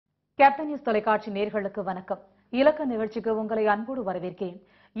Captain news தொலைக்காட்சி நேயர்களுக்கு வணக்கம். இலக்க நிகழ்ச்சிக்கு உங்களை அன்போடு வரவேற்கிறேன்.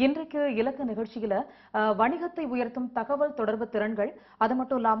 இன்றைக்கு இலக்க நிகழ்ச்சியில வணிகத்தை உயர்த்தும் தகவல் தொடர்பு திறன்கள், அது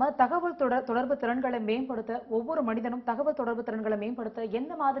மட்டும் இல்லாம தகவல் தொடர்பு திறன்களை மேம்படுத்த ஒவ்வொரு மனிதனும் தகவல் தொடர்பு திறன்களை மேம்படுத்த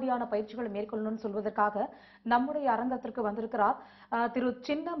எந்த மாதிரியான பயிற்சிகளை மேற்கொள்ளணும்னு சொல்வதற்காக நம்முடைய அரங்கத்திற்கு வந்திருக்கிறார் திரு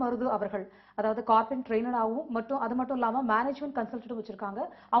சின்ன மருது அவர்கள். அதாவது கார்பரேட் ட்ரெயினராகவும் மற்றும் அது மட்டும் இல்லாம மேனேஜ்மெண்ட் கன்சல்டன்ட் வச்சிருக்காங்க.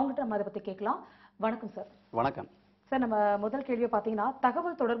 அவங்ககிட்ட நம்ம அதை பத்தி கேட்கலாம். வணக்கம் சார். வணக்கம் சார். நம்ம முதல் கேள்வியை பார்த்தீங்கன்னா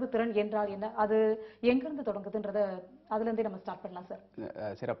தகவல் தொடர்பு திறன் என்றால் என்ன, அது எங்கிருந்து தொடங்குதுன்றத அதுல இருந்தே நம்ம ஸ்டார்ட் பண்ணலாம் சார்.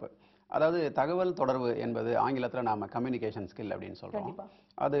 சிறப்பு. அதாவது தகவல் தொடர்பு என்பது ஆங்கிலத்தில் நாம கம்யூனிகேஷன் ஸ்கில் அப்படின்னு சொல்றோம்.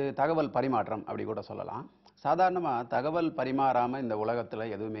 அது தகவல் பரிமாற்றம் அப்படி கூட சொல்லலாம். சாதாரணமா தகவல் பரிமாறாம இந்த உலகத்துல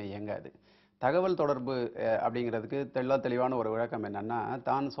எதுவுமே இயங்காது. தகவல் தொடர்பு அப்படிங்கிறதுக்கு தெளிவான ஒரு விளக்கம் என்னன்னா,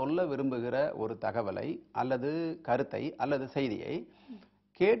 தான் சொல்ல விரும்புகிற ஒரு தகவலை அல்லது கருத்தை அல்லது செய்தியை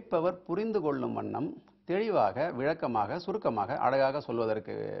கேட்பவர் புரிந்து கொள்ளும் வண்ணம் தெளிவாக, விளக்கமாக, சுருக்கமாக, அழகாக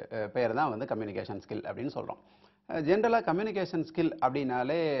சொல்வதற்கு பெயர் தான் வந்து கம்யூனிகேஷன் ஸ்கில் அப்படின்னு சொல்கிறோம். ஜென்ரலாக கம்யூனிகேஷன் ஸ்கில்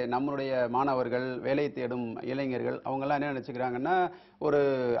அப்படின்னாலே நம்மளுடைய மாணவர்கள், வேலை தேடும் இளைஞர்கள் அவங்கெல்லாம் என்ன நினச்சிக்கிறாங்கன்னா,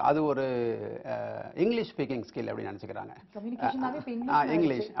 அது ஒரு இங்கிலீஷ் ஸ்பீக்கிங் ஸ்கில் அப்படின்னு நினச்சிக்கிறாங்க.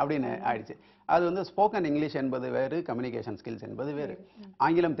 இங்கிலீஷ் அப்படின்னு ஆயிடுச்சு. அது வந்து ஸ்போக்கன் இங்கிலீஷ் என்பது வேறு, கம்யூனிகேஷன் ஸ்கில்ஸ் என்பது வேறு.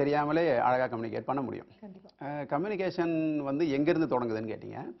 ஆங்கிலம் தெரியாமலே அழகாக கம்யூனிகேட் பண்ண முடியும். கம்யூனிகேஷன் வந்து எங்கேருந்து தொடங்குதுன்னு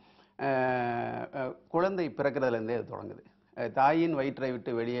கேட்டீங்க. குழந்தை பிறக்கிறதுலேருந்தே அது தொடங்குது. தாயின் வயிற்றை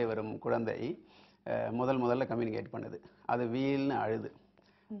விட்டு வெளியே வரும் குழந்தை முதல்ல கம்யூனிகேட் பண்ணுது. அது வீல்னு அழுது.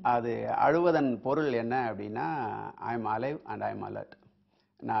 அது அழுவதன் பொருள் என்ன அப்படின்னா, I am alive and I am alert.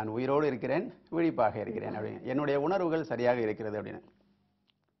 நான் உயிரோடு இருக்கிறேன், விழிப்பாக இருக்கிறேன் அப்படின்னு, என்னுடைய உணர்வுகள் சரியாக இருக்கிறது அப்படின்னு.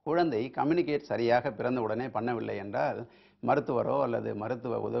 குழந்தை கம்யூனிகேட் சரியாக பிறந்த உடனே பண்ணவில்லை என்றால் மருத்துவரோ அல்லது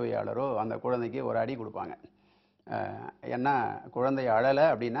மருத்துவ உதவியாளரோ அந்த குழந்தைக்கு ஒரு அடி கொடுப்பாங்க. ஏன்னா குழந்தை அழலை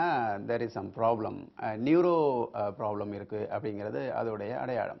அப்படின்னா there is some problem, neuro problem இருக்குது அப்படிங்கிறது அதோடைய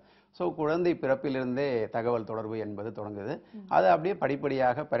அடையாளம். ஸோ குழந்தை பிறப்பிலிருந்தே தகவல் தொடர்பு என்பது தொடங்குது. அது அப்படியே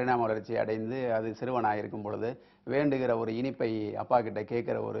படிப்படியாக பரிணாம வளர்ச்சி அடைந்து அது சிறுவனாக இருக்கும் பொழுது வேண்டுகிற ஒரு இனிப்பை அப்பா கிட்ட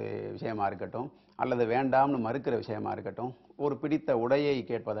கேட்குற ஒரு விஷயமா இருக்கட்டும், அல்லது வேண்டாம்னு மறுக்கிற விஷயமா இருக்கட்டும், ஒரு பிடித்த உடையை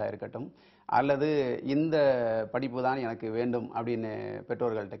கேட்பதாக இருக்கட்டும், அல்லது இந்த படிப்பு தான் எனக்கு வேண்டும் அப்படின்னு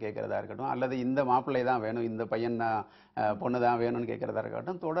பெற்றோர்கள்ட்ட கேட்குறதா இருக்கட்டும், அல்லது இந்த மாப்பிள்ளை தான் வேணும், இந்த பையன் தான் பொண்ணு தான் வேணும்னு கேட்குறதா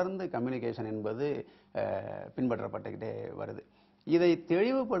இருக்கட்டும், தொடர்ந்து கம்யூனிகேஷன் என்பது பின்பற்றப்பட்டுக்கிட்டே வருது. இதை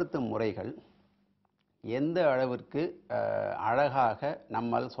தெளிவுபடுத்தும் முறைகள் எந்த அளவிற்கு அழகாக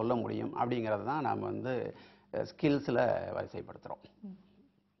நம்மால் சொல்ல முடியும் அப்படிங்கிறது தான் நாம் வந்து ஸ்கில்ஸில் வரிசைப்படுத்துகிறோம்.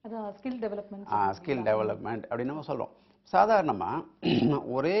 ஸ்கில் டெவலப்மெண்ட் அப்படின்னு நம்ம சொல்கிறோம். சாதாரணமாக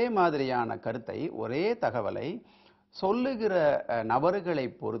ஒரே மாதிரியான கருத்தை, ஒரே தகவலை சொல்லுகிற நபர்களை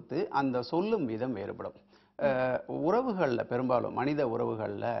பொறுத்து அந்த சொல்லும் விதம் வேறுபடும். உறவுகளில், பெரும்பாலும் மனித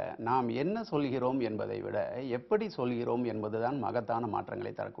உறவுகளில் நாம் என்ன சொல்கிறோம் என்பதை விட எப்படி சொல்கிறோம் என்பதுதான் மகத்தான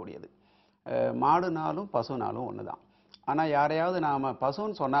மாற்றங்களை தரக்கூடியது. மாடுனாலும் பசுனாலும் ஒன்று தான். ஆனால் யாரையாவது நாம்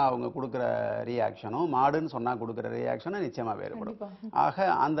பசுன்னு சொன்னால் அவங்க கொடுக்குற ரியாக்ஷனும், மாடுன்னு சொன்னால் கொடுக்குற ரியாக்ஷனும் நிச்சயமாக வேறுபடும். ஆக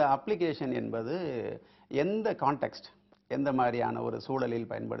அந்த அப்ளிகேஷன் என்பது எந்த கான்டெக்ஸ்ட், எந்த மாதிரியான ஒரு சூழலில்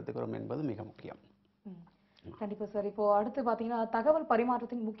பயன்படுத்துகிறோம் என்பது மிக முக்கியம். கண்டிப்பா சார். இப்போ அடுத்து பாத்தீங்கன்னா தகவல்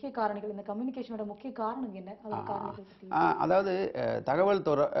பரிமாற்றத்தின் முக்கிய காரணிகள், இந்த கம்யூனிகேஷனோட முக்கிய காரணம் என்ன? அதாவது தகவல்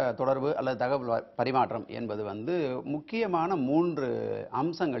தொடர்பு அல்லது தகவல் பரிமாற்றம் என்பது வந்து முக்கியமான 3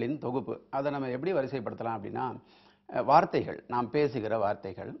 அம்சங்களின் தொகுப்பு. அதை நம்ம எப்படி வரிசைப்படுத்தலாம் அப்படின்னா, வார்த்தைகள், நாம் பேசுகிற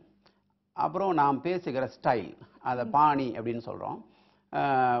வார்த்தைகள், அப்புறம் நாம் பேசுகிற ஸ்டைல், அதை பாணி அப்படின்னு சொல்றோம்.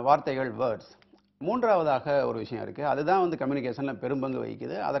 வார்த்தைகள், வேர்ட்ஸ். மூன்றாவதாக ஒரு விஷயம் இருக்குது, அதுதான் வந்து கம்யூனிகேஷனில் பெரும்பங்கு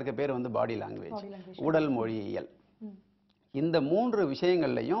வகிக்குது. அதற்கு பேர் வந்து பாடி லாங்குவேஜ், உடல் மொழியியல். இந்த 3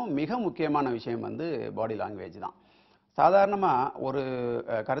 விஷயங்கள்லையும் மிக முக்கியமான விஷயம் வந்து பாடி லாங்குவேஜ் தான். சாதாரணமாக ஒரு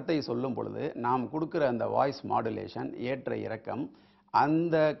கருத்தை சொல்லும் பொழுது நாம் கொடுக்குற அந்த வாய்ஸ் மாடுலேஷன், ஏற்ற இறக்கம்,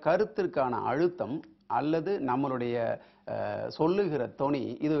 அந்த கருத்திற்கான அழுத்தம் அல்லது நம்மளுடைய சொல்லுகிற தொனி,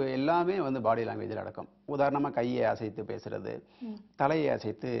 இது எல்லாமே வந்து பாடி லாங்குவேஜில் அடக்கம். உதாரணமாக கையை அசைத்து பேசுறது, தலையை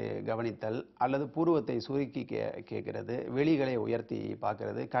அசைத்து கவனித்தல், அல்லது புருவத்தை சுருக்கி கேட்கறது, வெளிகளை உயர்த்தி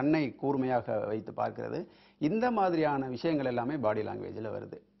பார்க்கறது, கண்ணை கூர்மையாக வைத்து பார்க்கறது, இந்த மாதிரியான விஷயங்கள் எல்லாமே பாடி லாங்குவேஜில்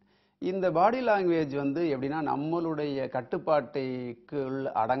வருது. இந்த பாடி லாங்குவேஜ் வந்து எப்படின்னா நம்மளுடைய கட்டுப்பாட்டுக்குள்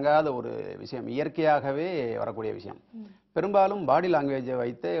அடங்காத ஒரு விஷயம், இயற்கையாகவே வரக்கூடிய விஷயம். பெரும்பாலும் பாடி லாங்குவேஜை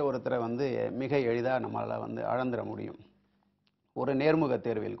வைத்து ஒருத்தரை வந்து மிக எளிதாக நம்மளால் வந்து அளந்துட முடியும். ஒரு நேர்முக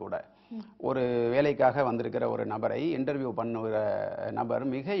தேர்வில் கூட ஒரு வேலைக்காக வந்திருக்கிற ஒரு நபரை இன்டர்வியூ பண்ணுகிற நபர்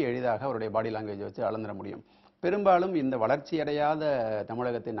மிக எளிதாக அவருடைய பாடி லாங்குவேஜை வச்சு அளந்துட முடியும். பெரும்பாலும் இந்த வளர்ச்சியடையாத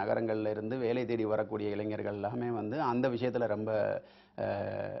தமிழகத்தின் நகரங்கள்ல இருந்து வேலை தேடி வரக்கூடிய இளைஞர்கள் எல்லாமே வந்து அந்த விஷயத்துல ரொம்ப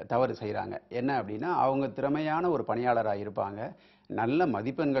தவறு செய்கிறாங்க. என்ன அப்படின்னா, அவங்க திறமையான ஒரு பணியாளராக இருப்பாங்க, நல்ல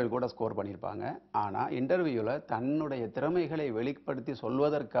மதிப்பெண்கள் கூட ஸ்கோர் பண்ணியிருப்பாங்க. ஆனா இன்டர்வியூல தன்னுடைய திறமைகளை வெளிப்படுத்தி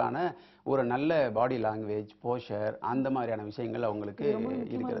சொல்வதற்கான ஒரு நல்ல பாடி லாங்குவேஜ், போஸ்சர் அந்த மாதிரியான விஷயங்கள் அவங்களுக்கு இது ரொம்ப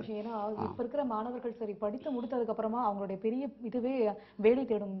முக்கியமான இருக்கிறது. விஷயம். ஏன்னா, ஆ, இப்ப இருக்கிற மாணவர்கள் சரி படித்து முடித்ததுக்கு அப்புறமா அவங்களுடைய பெரிய இதுவே வேலை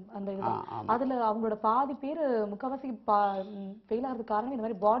தேடும் அந்த ஆ, இதுதான். ஆமா. அதுல அவங்களோட பாதி பேரு முக்காவாசி ஃபெயில் ஆகுறதுக்கு காரணம் இந்த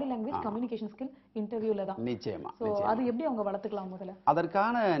மாதிரி பாடி லாங்குவேஜ், ஆமா. கம்யூனிகேஷன் ஸ்கில் இன்டர்வியூல தான். நிச்சயமா, சோ நிச்சயமா. அது எப்படி அவங்க வளர்த்துக்கலாம் முதல்ல?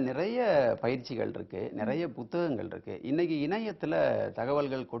 அதற்கான நிறைய பயிற்சிகள் இருக்கு, நிறைய புத்தகங்கள் இருக்கு. இன்னைக்கு இணையத்துல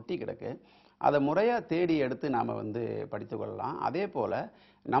தகவல்கள் கொட்டி கிடக்கு. அதை முறையா தேடி எடுத்து நாம வந்து படித்துக் கொள்ளலாம். அதே போல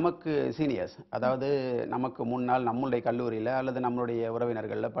நமக்கு சீனியர்ஸ், அதாவது நமக்கு முன்னால் நம்மளுடைய கல்லூரியில அல்லது நம்மளுடைய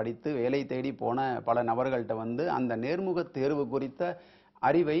உறவினர்கள்ல படித்து வேலை தேடி போன பல நபர்கள்ட்ட வந்து அந்த நேர்முக தேர்வு குறித்த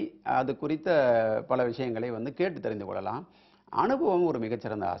அறிவை, அது குறித்த பல விஷயங்களை வந்து கேட்டு தெரிந்து கொள்ளலாம். அனுபவம் ஒரு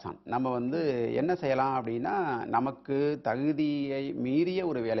மிகச்சிறந்த ஆசான். நம்ம வந்து என்ன செய்யலாம் அப்படின்னா, நமக்கு தகுதியை மீறிய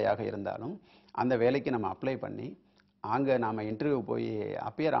ஒரு வேலையாக இருந்தாலும், அந்த வேலைக்கு நம்ம அப்ளை பண்ணி, அங்க நாம இன்டர்வியூ போய்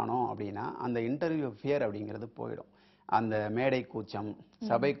அப்பியர் ஆனோம் அப்படின்னா, அந்த இன்டர்வியூ ஃபியர் அப்படிங்கிறது போயிடும். அந்த மேடை கூச்சம்,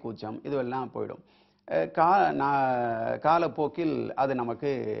 சபை கூச்சம் இதுவெல்லாம் போயிடும். அ கா நா காலப்போக்கில் அது நமக்கு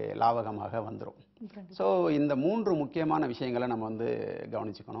லாவகமாக வந்துரும். கண்டிப்பா. ஸோ இந்த 3 முக்கியமான விஷயங்கள நம்ம வந்து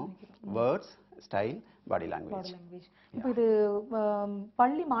கவனிச்சுக்கணும். வேர்ட்ஸ், ஸ்டைல், பாடி பாடி லாங்குவேஜ். லாங்குவேஜ். இப்போ இது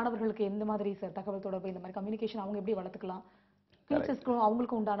பள்ளி மாணவர்களுக்கு எந்த மாதிரி சார் தகவல் தொடர்பு இந்த மாதிரி கம்யூனிகேஷன் அவங்க எப்படி வளர்த்துக்கலாம்? கரெக்ட். டீச்சர்ஸ்க்கும்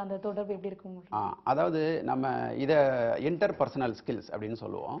அவங்களுக்கும் உண்டான அந்த தொடர்பு எப்படி இருக்கும்? அதாவது நம்ம இத இன்டர் பர்சனல் ஸ்கில்ஸ் அப்படின்னு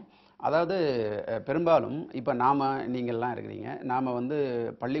சொல்லுவோம். அதாவது பெரும்பாலும் இப்ப நீங்கள்லாம் இருக்கிறீங்க. நாம வந்து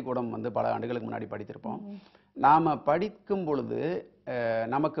பள்ளிக்கூடம் வந்து பல ஆண்டுகளுக்கு முன்னாடி படித்திருப்போம். நாம படிக்கும் பொழுது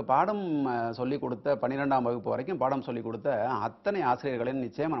நமக்கு பாடம் சொல்லிக் கொடுத்த 12ஆம் வகுப்பு வரைக்கும் பாடம் சொல்லிக் கொடுத்த அத்தனை ஆசிரியர்களையும்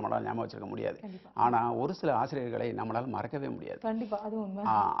நிச்சயமா நம்மளால ஞாபகம் வச்சிருக்க முடியாது. கண்டிப்பா. ஆனா ஒரு சில ஆசிரியர்களை நம்மளால மறக்கவே முடியாது. கண்டிப்பா. அது உண்மை.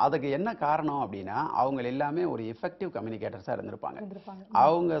 அதுக்கு என்ன காரணம் அப்படின்னா, அவங்க எல்லாமே ஒரு எஃபெக்டிவ் கம்யூனிகேட்டர்ஸா இருந்திருப்பாங்க. இருந்திருப்பாங்க.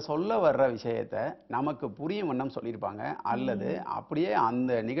 அவங்க சொல்ல வர்ற விஷயத்த நமக்கு புரியும் வண்ணம் சொல்லியிருப்பாங்க. அல்லது அப்படியே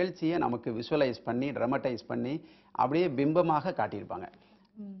அந்த நிகழ்ச்சியை நமக்கு விஷுவலைஸ் பண்ணி, ட்ரமடைஸ் பண்ணி, அப்படியே பிம்பமாக காட்டியிருப்பாங்க.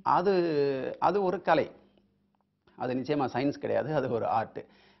 ம். அது அது ஒரு கலை. அது நிச்சயமா சயின்ஸ் கிடையாது. அது ஒரு ஆர்ட்.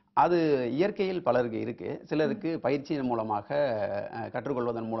 அது இயற்கையில் பலருக்கு இருக்கு. சிலருக்கு பயிற்சியின் மூலமாக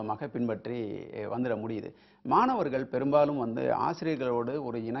கற்றுக்கொள்வதன் மூலமாக பின்பற்றி வந்துட முடியுது. மாணவர்கள் பெரும்பாலும் வந்து ஆசிரியர்களோடு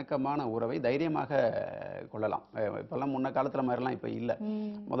ஒரு இணக்கமான உறவை தைரியமாக கொள்ளலாம். இப்பெல்லாம் முன்ன காலத்துல மாதிரிலாம் இப்ப இல்ல. ம்.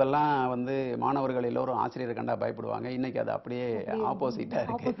 முதல்லாம் வந்து மாணவர்கள் எல்லோரும் ஆசிரியரை கண்டா பயப்படுவாங்க. இன்னைக்கு அது அப்படியே ஆப்போசிட்டா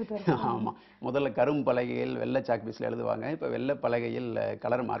இருக்கு. ஆப்போசிட்டா இருக்கு. ஆமா. முதல்ல கரும் பலகையில் வெள்ளை சாக் பீஸ்ல எழுதுவாங்க. இப்ப வெள்ளை பலகையில்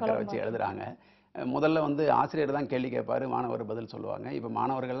கலர் மார்க்கரை கலர் வச்சு மார்க். எழுதுறாங்க. முதல்ல வந்து ஆசிரியர் தான் கேள்வி கேட்பாரு, மாணவர் பதில் சொல்லுவாங்க. இப்ப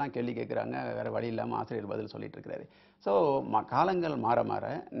மாணவர்கள்லாம் கேள்வி கேட்குறாங்க. வேற வழி இல்லாம ஆசிரியர் பதில் சொல்லிட்டு இருக்கிறாரு. ஸோ காலங்கள் மாற மாற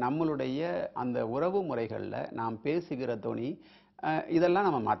நம்மளுடைய அந்த உறவு முறைகள்ல நாம் பேசுகிற தொனி, இதெல்லாம்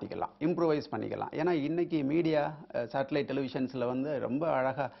நம்ம மாத்திக்கலாம். இம்ப்ரூவைஸ் பண்ணிக்கலாம். ஏன்னா இன்னைக்கு மீடியா, சேட்டலைட் டெலிவிஷன்ஸ்ல வந்து ரொம்ப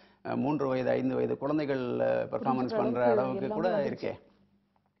அழகா 3 வயது, 5 வயது குழந்தைகள் பெர்ஃபார்மன்ஸ் புரிஞ்சுக்கிற பண்ற அளவுக்கு அளவுக்கு கூட எல்லாமே வந்துருச்சு. இருக்கே.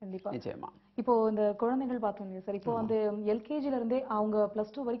 கண்டிப்பா. நிச்சயமா. இப்போ இந்த குழந்தைகள் பார்த்தோம் இல்லையா சார், இப்போ ஆமா. வந்து எல்கேஜில இருந்தே அவங்க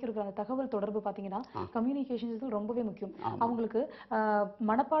 +2 வரைக்கும் இருக்கிற அந்த தகவல் தொடர்பு பார்த்தீங்கன்னா, ஆ. கம்யூனிகேஷன் ரொம்பவே முக்கியம். ஆமா. அவங்களுக்கு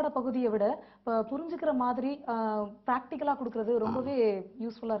மனப்பாட பகுதியை விட புரிஞ்சுக்கிற மாதிரி பிராக்டிகலா கொடுக்கறது ரொம்பவே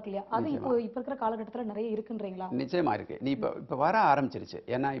யூஸ்ஃபுல்லா இருக்கு இல்லையா? அது இப்போ நிச்சயமா. இப்ப இருக்கிற காலகட்டத்துல நிறைய இருக்குன்றீங்களா? நிச்சயமா இருக்கு. இப்ப வர ஆரம்பிச்சிருச்சு.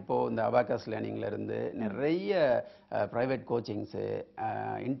 ஏன்னா இப்போ இந்த அபாகஸ் லேர்னிங்ல இருந்து நிறைய private கோச்சிங்ஸு,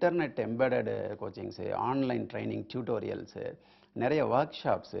 internet embedded கோச்சிங்ஸு, online training டியூட்டோரியல்ஸு, நிறைய ஒர்க்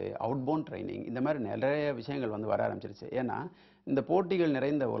ஷாப்ஸு, அவுட்பவுண்ட் ட்ரைனிங் இந்த மாதிரி நிறைய விஷயங்கள் வந்து வர ஆரம்பிச்சிருச்சு. ஏன்னா இந்த போட்டிகள்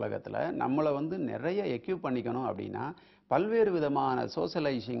நிறைந்த உலகத்துல நம்மளை வந்து நிறைய எக்யூப் பண்ணிக்கணும் அப்படின்னா பல்வேறு விதமான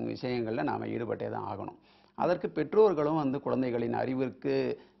சோஷியலைசிங் விஷயங்கள்ல நாம ஈடுபட்டே தான் ஆகணும். அதற்கு பெற்றோர்களும் வந்து குழந்தைகளின் அறிவிற்கு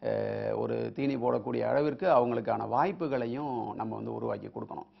ஒரு தீனி போடக்கூடிய அளவிற்கு அவங்களுக்கான வாய்ப்புகளையும் நம்ம வந்து உருவாக்கி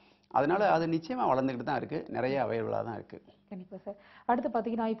கொடுக்கணும். அதனால அது நிச்சயமா வளர்ந்துக்கிட்டு தான் இருக்கு. நிறைய அவைலபிளா தான் இருக்கு. கண்டிப்பா சார். அடுத்து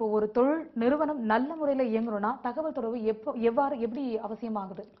பார்த்தீங்கன்னா, இப்போ ஒரு தொழில் நிறுவனம் நல்ல முறையில இயங்கணும்னா, தகவல் தொடர்பு எப்படி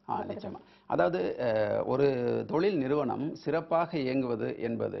அவசியமாகுது? இத பத்தி நிச்சயமா. அதாவது ஒரு தொழில் நிறுவனம் சிறப்பாக இயங்குவது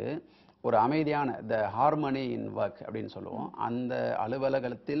என்பது ஒரு அமைதியான ஹார்மனி இன் ஒர்க் அப்படின்னு சொல்லுவோம். அந்த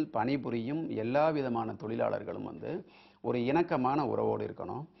அலுவலகத்தில் பணிபுரியும் எல்லா விதமான தொழிலாளர்களும் வந்து ஒரு இணக்கமான உறவோடு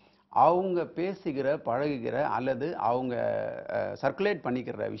இருக்கணும். அவங்க பேசுகிற, பழகுகிற அல்லது அவங்க சர்க்குலேட்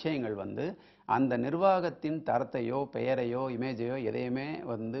பண்ணிக்கிற விஷயங்கள் வந்து அந்த நிர்வாகத்தின் தரத்தையோ, பெயரையோ, இமேஜையோ எதையுமே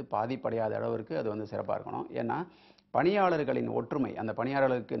வந்து பாதிப்படையாத அளவிற்கு அது வந்து சிறப்பா இருக்கணும். ஏன்னா பணியாளர்களின் ஒற்றுமை, அந்த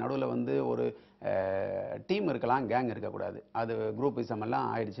பணியாளர்களுக்கு நடுவுல வந்து ஒரு டீம் இருக்கலாம், கேங் இருக்கக்கூடாது. அது குரூப்பிசம் எல்லாம்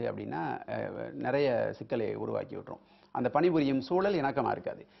ஆயிடுச்சு அப்படின்னா நிறைய சிக்கலை உருவாக்கி விட்டுரும். அந்த பணிபுரியும் சூழல் இணக்கமா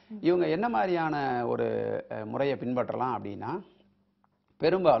இருக்காது. இவங்க என்ன மாதிரியான ஒரு முறையை பின்பற்றலாம் அப்படின்னா,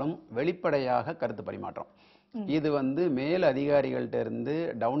 பெரும்பாலும் வெளிப்படையாக கருத்து பரிமாற்றம். இது வந்து மேல் அதிகாரிகள்ட்ட இருந்து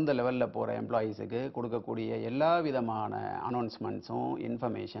டவுன் த லெவல்ல போற எம்ப்ளாயீஸுக்கு கொடுக்கக்கூடிய எல்லா விதமான அனௌன்ஸ்மெண்ட்ஸும்,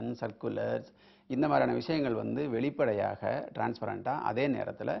 இன்ஃபர்மேஷன், சர்க்குலர்ஸ் இந்த மாதிரியான விஷயங்கள் வந்து வெளிப்படையாக, டிரான்ஸ்பரண்டா, அதே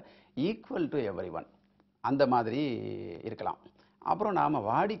நேரத்தில் ஈக்குவல் டு எவ்ரிஒன் அந்த மாதிரி இருக்கலாம். அப்புறம் நாம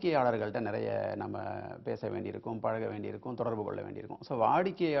வாடிக்கையாளர்கள்ட்ட நிறைய நம்ம பேச வேண்டியிருக்கும், பழக வேண்டியிருக்கும், தொடர்பு கொள்ள வேண்டியிருக்கும். ஸோ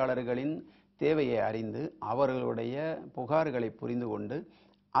வாடிக்கையாளர்களின் தேவையை அறிந்து அவர்களுடைய புகார்களை புரிந்து கொண்டு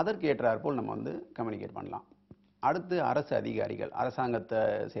அதற்கு ஏற்றாற்போல் நம்ம வந்து கம்யூனிகேட் பண்ணலாம். அடுத்து அரசு அதிகாரிகள், அரசாங்கத்தை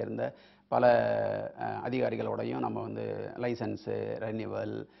சேர்ந்த பல அதிகாரிகளோடையும் நம்ம வந்து லைசன்ஸு,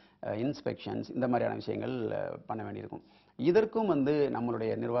 ரெனிவல், இன்ஸ்பெக்ஷன்ஸ் இந்த மாதிரியான விஷயங்கள் பண்ண வேண்டியிருக்கும். இதற்கும் வந்து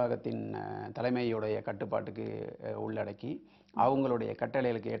நம்மளுடைய நிர்வாகத்தின் தலைமையுடைய கட்டுப்பாட்டுக்கு உள்ளடக்கி அவங்களுடைய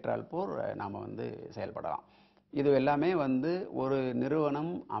கட்டளைகளுக்கு ஏற்றாற்போல் நாம் வந்து செயல்படலாம். இது எல்லாமே வந்து ஒரு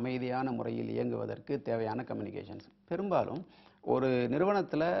நிறுவனம் அமைதியான முறையில் இயங்குவதற்கு தேவையான கம்யூனிகேஷன்ஸ். பெரும்பாலும் ஒரு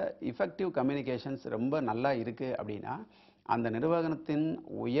நிறுவனத்தில் இஃபெக்டிவ் கம்யூனிகேஷன்ஸ் ரொம்ப நல்லா இருக்குது அப்படின்னா அந்த நிறுவனத்தின்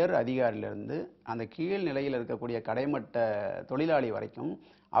உயர் அதிகாரியிலிருந்து அந்த கீழ் நிலையில் இருக்கக்கூடிய கடைமட்ட தொழிலாளி வரைக்கும்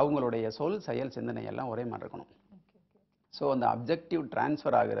அவங்களுடைய சொல், செயல், சிந்தனை எல்லாம் ஒரே மாதிரி இருக்கணும். ஸோ அந்த அப்ஜெக்டிவ்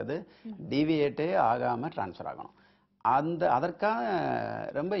டிரான்ஸ்ஃபர் ஆகிறது டிவியேட்டே ஆகாமல் டிரான்ஸ்ஃபர் ஆகணும். அதற்கான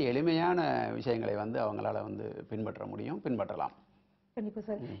ரொம்ப எளிமையான விஷயங்களை வந்து அவங்களால வந்து பின்பற்ற முடியும், பின்பற்றலாம். கண்டிப்பா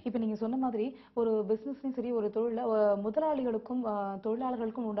சார். இப்ப நீங்க சொன்ன மாதிரி ஒரு பிசினஸ்லயும் சரி, ஒரு தொழில முதலாளிகளுக்கும்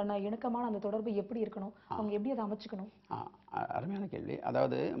தொழிலாளர்களுக்கும் உண்டான இணக்கமான அந்த தொடர்பு எப்படி இருக்கணும், அவங்க எப்படி அதை அமைச்சுக்கணும்? அருமையான கேள்வி.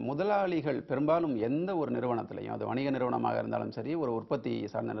 அதாவது முதலாளிகள் பெரும்பாலும் எந்த ஒரு நிறுவனத்திலையும், அது வணிக நிறுவனமாக இருந்தாலும் சரி, ஒரு உற்பத்தி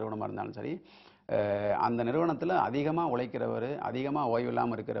சார்ந்த நிறுவனமாக இருந்தாலும் சரி, அந்த நிறுவனத்தில் அதிகமாக உழைக்கிறவர், அதிகமாக ஓய்வு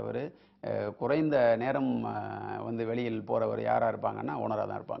இல்லாமல் இருக்கிறவர், குறைந்த நேரம் வந்து வெளியில் போகிறவர் யாராக இருப்பாங்கன்னா ஓனராக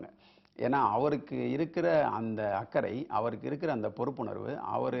தான் இருப்பாங்க. ஏன்னா அவருக்கு இருக்கிற அந்த அக்கறை, அவருக்கு இருக்கிற அந்த பொறுப்புணர்வு,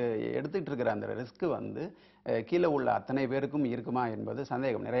 அவர் எடுத்துக்கிட்டு இருக்கிற அந்த ரிஸ்க் வந்து கீழே உள்ள அத்தனை பேருக்கும் இருக்குமா என்பது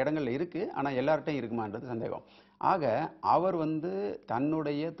சந்தேகம். நிறைய இடங்கள்ல இருக்கு, ஆனால் எல்லார்ட்டையும் இருக்குமான்றது சந்தேகம். ஆக அவர் வந்து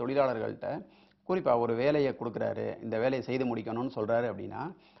தன்னுடைய தொழிலாளர்கள்ட்ட குறிப்பாக ஒரு வேலையை கொடுக்குறாரு, இந்த வேலையை செய்து முடிக்கணும்னு சொல்கிறாரு அப்படின்னா,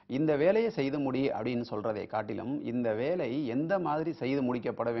 இந்த வேலையை செய்து முடி அப்படின்னு சொல்கிறதை காட்டிலும் இந்த வேலை எந்த மாதிரி செய்து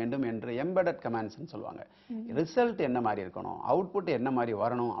முடிக்கப்பட வேண்டும் என்று எம்பெடட் கமாண்ட்ஸ்ன்னு சொல்லுவாங்க. ரிசல்ட் என்ன மாதிரி இருக்கணும், அவுட்புட் என்ன மாதிரி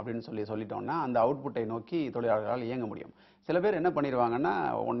வரணும் அப்படின்னு சொல்லிட்டோம்னா அந்த அவுட்புட்டை நோக்கி தொழிலாளர்களால் இயங்க முடியும். சில பேர் என்ன பண்ணிடுவாங்கன்னா,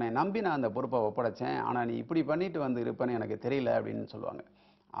 உன்னை நம்பி நான் அந்த பொறுப்பை ஒப்படைச்சேன், ஆனால் நீ இப்படி பண்ணிட்டு வந்து இருப்பேன்னு எனக்கு தெரியல அப்படின்னு சொல்லுவாங்க.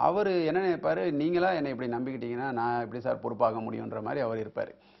 அவர் என்ன நினைப்பார், நீங்களா என்னை இப்படி நம்பிக்கிட்டீங்கன்னா நான் எப்படி சார் பொறுப்பாக முடியுன்ற மாதிரி அவர்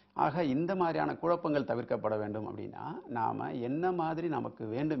இருப்பார். ஆக இந்த மாதிரியான குழப்பங்கள் தவிர்க்கப்பட வேண்டும் அப்படின்னா நாம என்ன மாதிரி நமக்கு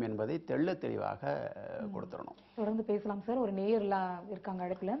வேண்டும் என்பதை தெளிவாக கொடுத்துடணும். தொடர்ந்து பேசலாம் சார். ஒரு நேயர்லாம் இருக்காங்க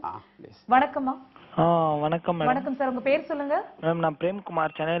அழைப்புல. வணக்கம்மா. வணக்கம் மேடம். வணக்கம் சார், உங்க பேர் சொல்லுங்க. மேடம் நான்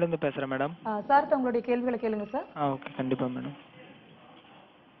பிரேம்குமார், சென்னையில இருந்து பேசுறேன் மேடம். சார் உங்களுடைய கேள்விகளை கேளுங்க சார். ஓகே, கண்டிப்பா மேடம்.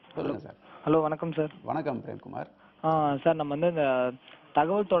 சொல்லுங்க சார். ஹலோ, வணக்கம் சார். வணக்கம் பிரேம்குமார். சார் நம்ம வந்து இந்த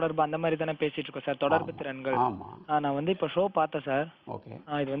தகவல் தொடர்பு அந்த மாதிரி தானே பேசிட்டு இருக்கோம் சார், தொடர்பு திறன்கள். நான் வந்து இப்போ ஷோ பார்த்தேன் சார். ஓகே.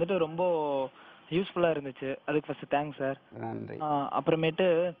 இது வந்துட்டு ரொம்ப யூஸ்ஃபுல்லா இருந்துச்சு, அதுக்கு ஃபர்ஸ்ட் தேங்க்ஸ் சார். நன்றி. அப்புறமேட்டு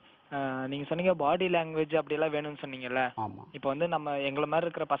நீங்க சொன்னீங்க பாடி லாங்குவேஜ் அப்படி எல்லாம் வேணும்னு சொன்னீங்கல்ல. இப்போ வந்து நம்ம எங்களை மாதிரி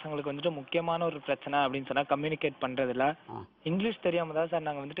இருக்கிற பசங்களுக்கு வந்துட்டு முக்கியமான ஒரு பிரச்சனை அப்படின்னு சொன்னா கம்யூனிகேட் பண்றதுல இங்கிலீஷ் தெரியாம தான் சார்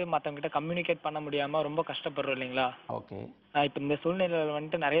நாங்க வந்துட்டு மத்தவங்க கிட்ட கம்யூனிகேட் பண்ண முடியாம ரொம்ப கஷ்டப்படுறோம் இல்லைங்களா. ஓகே. இப்போ இந்த சூழ்நிலையில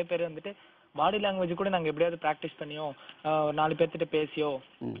வந்துட்டு நிறைய பேர் வந்துட்டு பாடி லாங்குவேஜ் கூட நாங்க எப்படியாவது பிராக்டிஸ் பண்ணியோ, 4 பேர்த்திட்ட பேசியோ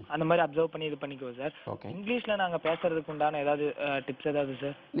அந்த மாதிரி அப்சர்வ் பண்ணி இது பண்ணிக்குவோம் சார். இங்கிலீஷ்ல நாங்க பேசுறதுக்கு உண்டான ஏதாவது டிப்ஸ் ஏதாவது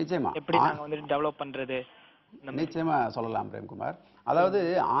சார்? நிச்சயமா. எப்படி நாங்க வந்துட்டு டெவலப் பண்றது? நிச்சயமா சொல்லலாம் பிரேம்குமார். அதாவது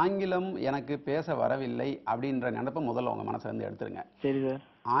ஆங்கிலம் எனக்கு பேச வரவில்லை அப்படின்ற நினைப்பை முதல்ல உங்க மனசுல இருந்து எடுத்துருங்க. சரி சார்.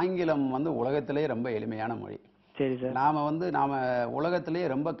 ஆங்கிலம் வந்து உலகத்திலே ரொம்ப எளிமையான மொழி. சரி சார். நாம உலகத்திலேயே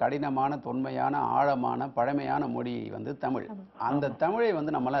ரொம்ப கடினமான, தொன்மையான, ஆழமான, பழமையான மொழி வந்து தமிழ். அந்த தமிழை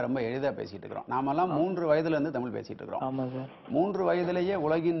வந்து நம்மளாம் ரொம்ப எளிதா பேசிட்டு இருக்கிறோம். நாமெல்லாம் 3 வயதுல இருந்து தமிழ் பேசிட்டு இருக்கிறோம். 3 வயதிலேயே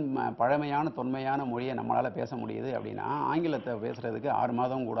உலகின் பழமையான, தொன்மையான மொழியை நம்மளால பேச முடியுது அப்படின்னா ஆங்கிலத்தை பேசுறதுக்கு 6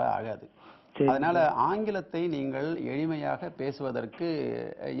 மாதம் கூட ஆகாது. அதனால ஆங்கிலத்தை நீங்கள் எளிமையாக பேசுவதற்கு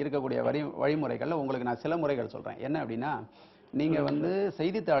இருக்கக்கூடிய வழிமுறைகள்ல உங்களுக்கு நான் சில முறைகள் சொல்றேன். என்ன அப்படின்னா, நீங்க வந்து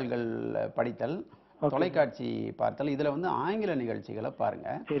செய்தித்தாள்கள் படித்தல், தொலைக்காட்சி பார்த்தல், இதுல வந்து ஆங்கில நிகழ்ச்சிகளை பாருங்க.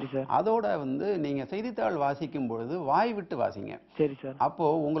 அதோட வந்து நீங்க செய்தித்தாள் வாசிக்கும் பொழுது வாய் விட்டு வாசிங்க. சரி சார். அப்போ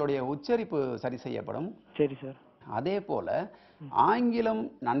உங்களுடைய உச்சரிப்பு சரி செய்யப்படும். சரி சார். அதே போல ஆங்கிலம்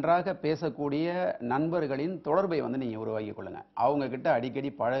நன்றாக பேசக்கூடிய நண்பர்களின் தொடர்பை வந்து நீங்க உருவாக்கி கொள்ளுங்க. அவங்க கிட்ட அடிக்கடி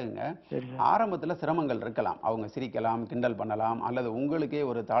பழகுங்க. ஆரம்பத்துல சிரமங்கள் இருக்கலாம், அவங்க சிரிக்கலாம், கிண்டல் பண்ணலாம், அல்லது உங்களுக்கே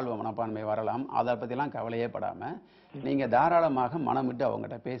ஒரு தாழ்வு மனப்பான்மை வரலாம். அதை பத்திலாம் கவலையே படாம நீங்க தாராளமாக மனம் விட்டு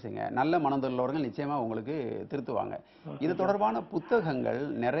அவங்ககிட்ட பேசுங்க. நல்ல மனதுள்ளவர்கள் நிச்சயமா உங்களுக்கு திருத்துவாங்க. இது தொடர்பான புத்தகங்கள்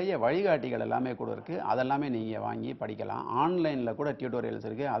நிறைய வழிகாட்டிகள் எல்லாமே கூட இருக்கு. அதெல்லாமே நீங்க வாங்கி படிக்கலாம். ஆன்லைன்ல கூட டியூட்டோரியல்ஸ்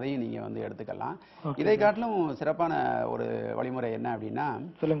இருக்கு, அதையும் நீங்க வந்து எடுத்துக்கலாம். இதை காட்டிலும் சிறப்பான ஒரு வழிமுறை வழிமுறை என்ன அப்படின்னா,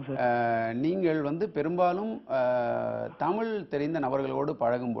 சொல்லுங்க சார். நீங்கள் வந்து பெரும்பாலும் தமிழ் தெரிந்த நபர்களோடு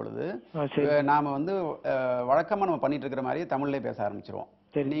பழகும் பொழுது நாம வந்து வழக்கமா நம்ம பண்ணிட்டு இருக்கிற மாதிரியே தமிழ்லயே பேச ஆரம்பிச்சிருவோம்.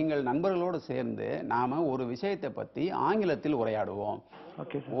 நீங்கள் நண்பர்களோடு சேர்ந்து நாம ஒரு விஷயத்தை பத்தி ஆங்கிலத்தில் உரையாடுவோம்.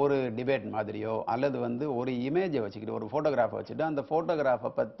 ஒரு டிபேட் மாதிரியோ அல்லது வந்து ஒரு இமேஜை வச்சுக்கிட்டு ஒரு போட்டோகிராஃபை வச்சுட்டு அந்த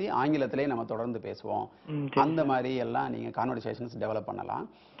போட்டோகிராஃபை பத்தி ஆங்கிலத்திலே நம்ம தொடர்ந்து பேசுவோம். அந்த மாதிரி எல்லாம் நீங்க கான்வர்சேஷன்ஸ் டெவலப் பண்ணலாம்.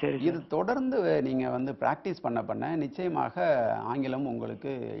 இது தொடர்ந்து நீங்க வந்து பிராக்டிஸ் பண்ண பண்ண நிச்சயமாக ஆங்கிலம்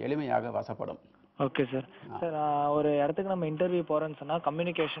உங்களுக்கு எளிமையாக வசப்படும். Okay sir. சார் ஒரு இடத்துக்கு நம்ம இன்டர்வியூ போறோம்னு சொன்னா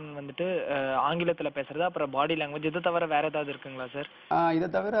கம்யூனிகேஷன் வந்துட்டு ஆங்கிலத்துல பேசுறது, அப்புறம் பாடி லாங்குவேஜ், இதை தவிர வேற ஏதாவது இருக்குங்களா சார்? இதை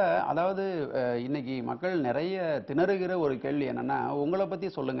தவிர அதாவது இன்னைக்கு மக்கள் நிறைய திணறுகிற ஒரு கேள்வி என்னன்னா, உங்களை பத்தி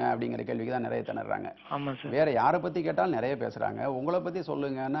சொல்லுங்க அப்படிங்கிற கேள்விக்கு தான் நிறைய திணறாங்க. ஆமா சார். வேற யாரை பத்தி கேட்டாலும் நிறைய பேசுறாங்க. உங்களை பத்தி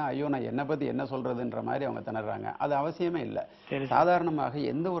சொல்லுங்கன்னா, ஐயோ நான் என்னை பத்தி என்ன சொல்றதுன்ற மாதிரி அவங்க திணறாங்க. அது அவசியமே இல்லை. சாதாரணமாக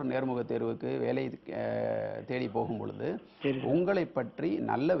எந்த ஒரு நேர்முக தேர்வுக்கு வேலை தேடி போகும் பொழுது உங்களை பற்றி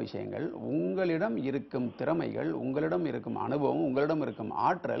நல்ல விஷயங்கள், உங்களிடம் இருக்கும் திறமைகள், உங்களிடம் இருக்கும் அனுபவம், உங்களிடம் இருக்கும்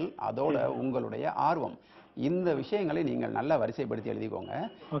ஆற்றல், அதோட உங்களுடைய ஆர்வம், இந்த விஷயங்களை நீங்கள் நல்லா வரிசைப்படுத்தி எழுதிக்கோங்க.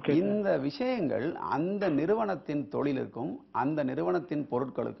 இந்த விஷயங்கள் அந்த நிறுவனத்தின் தொழிலுக்கும், அந்த நிறுவனத்தின்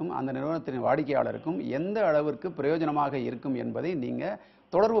பொருட்களுக்கும், அந்த நிறுவனத்தின் வாடிக்கையாளருக்கும் எந்த அளவிற்கு பிரயோஜனமாக இருக்கும் என்பதை நீங்க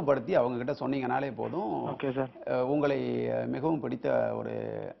தொடர்பு படுத்தி அவங்க கிட்ட சொன்னீங்கனாலே போதும். உங்களை மிகவும் பிடித்த ஒரு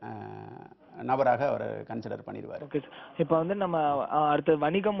நபராக அவர் கன்சிடர் பண்ணிடுவார். இப்போ வந்து நம்ம அடுத்து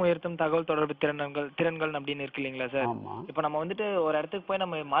வணிகம் உயர்த்தும் தகவல் தொடர்பு திறன்கள் அப்படின்னு இருக்கு இல்லைங்களா சார்? இப்போ நம்ம வந்துட்டு ஒரு இடத்துக்கு போய்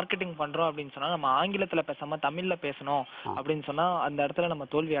நம்ம மார்க்கெட்டிங் பண்றோம் அப்படின்னு சொன்னா நம்ம ஆங்கிலத்துல பேசாம தமிழ்ல பேசணும் அப்படின்னு சொன்னா அந்த இடத்துல நம்ம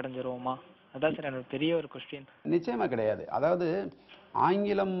தோல்வி அடைஞ்சிருவோமா? அதான் சார் எனக்கு பெரிய ஒரு கொஸ்டின். நிச்சயமா கிடையாது. அதாவது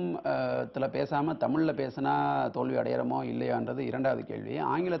ஆங்கிலத்துல பேசாம தமிழ்ல பேசினா தோல்வி அடையிறோமோ இல்லையான்றது இரண்டாவது கேள்வி.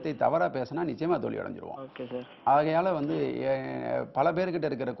 ஆங்கிலத்தை தவறா பேசினா நிச்சயமா தோல்வி அடைஞ்சிருவோம். ஆகையால வந்து பல பேர்கிட்ட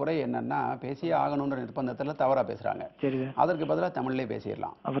இருக்கிற குறை என்னன்னா, பேசியே ஆகணும்ன்ற நிர்பந்தத்துல தவறா பேசுறாங்க. அதற்கு பதிலாக தமிழ்லயே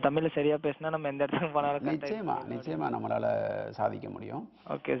பேசிடலாம். அப்ப தமிழ்ல சரியா பேசினா நம்ம எந்த இடத்துக்கு போனாலும் நிச்சயமா நம்மளால சாதிக்க முடியும்.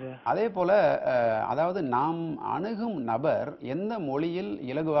 Okay sir. அதே போல அதாவது நாம் அணுகும் நபர் எந்த மொழியில்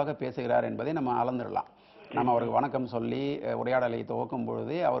இலகுவாக பேசுகிறார் என்பதை நம்ம அளந்துடலாம். நம்ம அவருக்கு வணக்கம் சொல்லி உரையாடலை துவக்கும்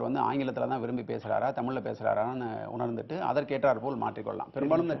பொழுதே அவர் வந்து ஆங்கிலத்தில் தான் விரும்பி பேசுகிறாரா தமிழில் பேசுகிறாரான்னு உணர்ந்துட்டு அதற்கேற்றார் போல் மாற்றிக்கொள்ளலாம்.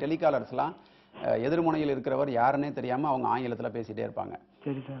 பெரும்பாலும் இந்த டெலிகாலர்ஸ்லாம் எதிர்முனையில் இருக்கிறவர் யாருன்னே தெரியாமல் அவங்க ஆங்கிலத்தில் பேசிகிட்டே இருப்பாங்க.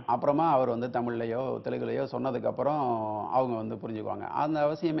 அப்புறமா அவர் வந்து தமிழ்லையோ தெலுங்குலையோ சொன்னதுக்கப்புறம் அவங்க வந்து புரிஞ்சுக்குவாங்க. அந்த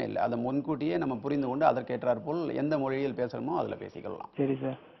அவசியமே இல்லை. அதை முன்கூட்டியே நம்ம புரிந்து கொண்டு அதற்கேற்றார் போல் எந்த மொழியில் பேசணுமோ அதில் பேசிக்கொள்ளலாம். சரி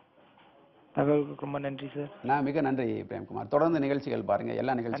சார், தகவலுக்கு ரொம்ப நன்றி சார். நான் மிக நன்றி பிரேம்குமார். தொடர்ந்து நிகழ்ச்சிகள் பாருங்க,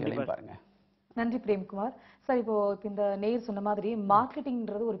 எல்லா நிகழ்ச்சிகளையும் பாருங்க. நன்றி பிரேம்குமார் சார். இப்போ இந்த நேர் சொன்ன மாதிரி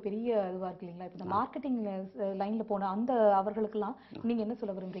மார்க்கெட்டிங்ன்றது ஒரு பெரிய இதுவா இருக்கு இல்லைங்களா? இப்போ இந்த மார்க்கெட்டிங் லைன்ல போன அந்த அவர்களுக்கெல்லாம் நீங்க என்ன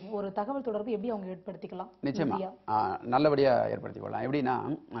சொல்ல விரும்புறீங்க? ஒரு தகவல் தொடர்பு எப்படி அவங்க ஏற்படுத்திக்கலாம்? நிச்சயமா நல்லபடியா ஏற்படுத்திக்கொள்ளலாம். எப்படின்னா,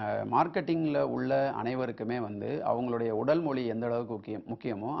 மார்க்கெட்டிங்ல உள்ள அனைவருக்குமே வந்து அவங்களுடைய உடல் மொழி எந்த அளவுக்கு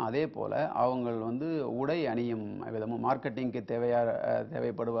முக்கியமோ அதே போல அவங்க வந்து உடை அணியும் விதமும் மார்க்கெட்டிங்க்கு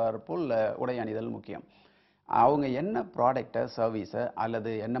தேவைப்படுவார் போல் உடை அணிதல் முக்கியம். அவங்க என்ன ப்ராடக்டை, சர்வீஸை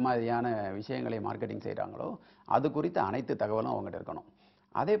அல்லது என்ன மாதிரியான விஷயங்களை மார்க்கெட்டிங் செய்கிறாங்களோ அது குறித்த அனைத்து தகவலும் அவங்ககிட்ட இருக்கணும்.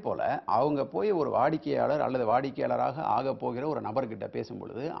 அதே போல் அவங்க போய் ஒரு வாடிக்கையாளர் அல்லது வாடிக்கையாளராக ஆக போகிற ஒரு நபர்கிட்ட பேசும்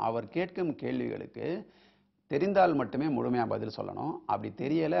பொழுது அவர் கேட்கும் கேள்விகளுக்கு தெரிந்தால் மட்டுமே முழுமையாக பதில் சொல்லணும். அப்படி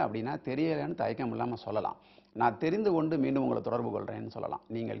தெரியலை அப்படின்னா தெரியலைன்னு தயக்கம் இல்லாமல் சொல்லலாம். நான் தெரிந்து கொண்டு மீண்டும் உங்களை தொடர்பு கொள்கிறேன்னு சொல்லலாம்.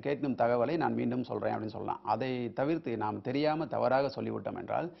 நீங்கள் கேட்கும் தகவலை நான் மீண்டும் சொல்கிறேன் அப்படின்னு சொல்லலாம். அதை தவிர்த்து நாம் தெரியாமல் தவறாக சொல்லிவிட்டோம்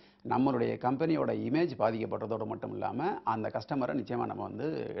என்றால் நம்மளுடைய கம்பெனியோட இமேஜ் பாதிக்கப்படுறதோடு மட்டும் இல்லாமல் அந்த கஸ்டமரை நிச்சயமாக நம்ம வந்து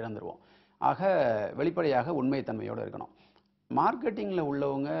இழந்துருவோம். ஆக வெளிப்படையாக உண்மைத்தன்மையோடு இருக்கணும். மார்க்கெட்டிங்கில்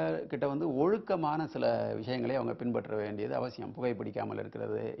உள்ளவங்க கிட்ட வந்து ஒழுக்கமான சில விஷயங்களை அவங்க பின்பற்ற வேண்டியது அவசியம். புகைப்பிடிக்காமல்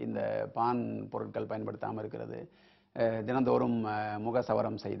இருக்கிறது, இந்த பான் பொருட்கள் பயன்படுத்தாமல் இருக்கிறது, தினந்தோறும்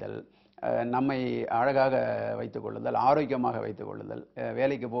முகசவரம் செய்தல், நம்மை அழகாக வைத்துக் கொள்ளுதல், ஆரோக்கியமாக வைத்துக் கொள்ளுதல்,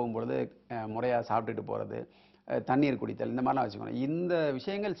 வேலைக்கு போகும்பொழுது முறையாக சாப்பிட்டுட்டு போகிறது, தண்ணீர் குடித்தல், இந்த மாதிரிலாம் வச்சுக்கணும். இந்த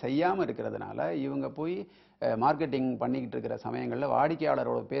விஷயங்கள் செய்யாமல் இருக்கிறதுனால இவங்க போய் மார்க்கெட்டிங் பண்ணிக்கிட்டு இருக்கிற சமயங்களில்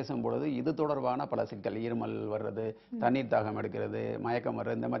வாடிக்கையாளரோடு பேசும்பொழுது இது தொடர்பான பல சிக்கல், இருமல் வர்றது, தண்ணீர் தாகம் எடுக்கிறது, மயக்கம்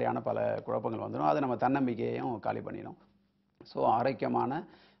வர்றது, இந்த மாதிரியான பல குழப்பங்கள் வந்துடும். அது நம்ம தன்னம்பிக்கையையும் காலி பண்ணிடும். ஸோ ஆரோக்கியமான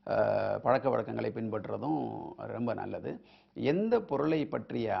பழக்க வழக்கங்களை பின்பற்றுறதும் ரொம்ப நல்லது. எந்த பொருளை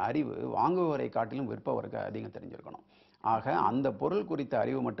பற்றிய அறிவு வாங்குபவரை காட்டிலும் விற்பவருக்கு அதிகம் தெரிஞ்சிருக்கணும். ஆக அந்த பொருள் குறித்த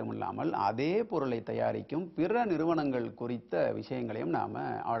அறிவு மட்டும் இல்லாமல் அதே பொருளை தயாரிக்கும் பிற நிறுவனங்கள் குறித்த விஷயங்களையும் நாம்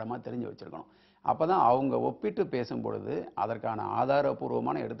ஆழமாக தெரிஞ்சு வச்சுருக்கணும். அப்போ தான் அவங்க ஒப்பிட்டு பேசும் பொழுது அதற்கான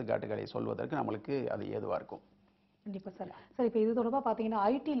ஆதாரபூர்வமான எடுத்துக்காட்டுகளை சொல்வதற்கு நம்மளுக்கு அது ஏதுவாக இருக்கும். கண்டிப்பா சார். சார் இப்ப இது தொடர்பா பாத்தீங்கன்னா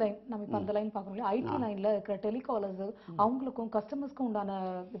ஐடி லைன் நம்ம இப்ப அந்த லைன் பாக்குறோம் இல்லையா? ஐடி லைன்ல இருக்கிற டெலிகாலர்ஸ் அவங்களுக்கும் கஸ்டமர்ஸ்க்கும் உண்டான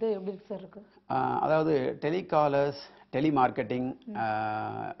இது எப்படி சார் இருக்கு? அதாவது டெலிகாலர்ஸ், டெலிமார்க்கெட்டிங்,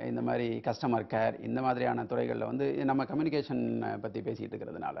 இந்த மாதிரி கஸ்டமர் கேர் இந்த மாதிரியான துறைகளில் வந்து நம்ம கம்யூனிகேஷன் பற்றி பேசிகிட்டு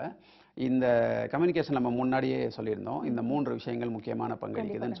இருக்கிறதுனால இந்த கம்யூனிகேஷன் நம்ம முன்னாடியே சொல்லியிருந்தோம். இந்த 3 விஷயங்கள் முக்கியமான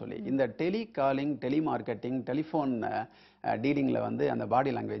பங்களிக்குதுன்னு சொல்லி இந்த டெலிகாலிங், டெலிமார்க்கெட்டிங், டெலிஃபோன் டீலிங்கில் வந்து அந்த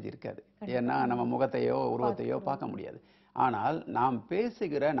பாடி லாங்குவேஜ் இருக்காது. ஏன்னா நம்ம முகத்தையோ உருவத்தையோ பார்க்க முடியாது. ஆனால் நாம்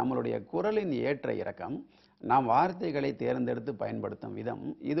பேசுகிற நம்மளுடைய குரலின் ஏற்ற இறக்கம், நாம் வார்த்தைகளை தேர்ந்தெடுத்து பயன்படுத்தும் விதம்,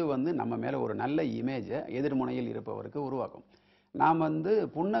 இது வந்து நம்ம மேலே ஒரு நல்ல இமேஜை எதிர்முனையில் இருப்பவருக்கு உருவாக்கும். நாம் வந்து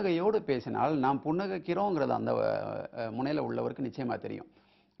புன்னகையோடு பேசினால் நாம் புன்னகைக்கிறோங்கிறது அந்த முனையில் உள்ளவருக்கு நிச்சயமாக தெரியும்.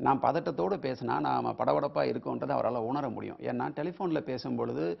 நாம் பதட்டத்தோடு பேசினா நாம் படபடப்பாக இருக்கோன்றதை அவரால் உணர முடியும். ஏன்னா டெலிஃபோனில்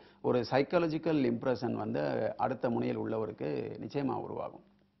பேசும்பொழுது ஒரு சைக்காலஜிக்கல் இம்ப்ரெஷன் வந்து அடுத்த முனையில் உள்ளவருக்கு நிச்சயமாக உருவாகும்.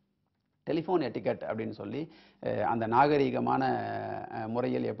 டெலிஃபோன் எட்டிக்கெட் அப்படின்னு சொல்லி அந்த நாகரீகமான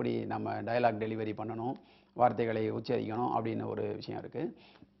முறையில் எப்படி நம்ம டயலாக் டெலிவரி பண்ணணும், வார்த்தைகளை உச்சரிக்கணும் அப்படின்னு ஒரு விஷயம் இருக்குது.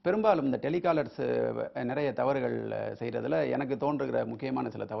 பெரும்பாலும் இந்த டெலிகாலர்ஸ் நிறைய தவறுகள் செய்கிறதுல எனக்கு தோன்றுகிற முக்கியமான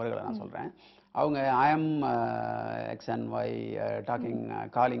சில தவறுகளை நான் சொல்கிறேன். அவங்க IIM X and Y docking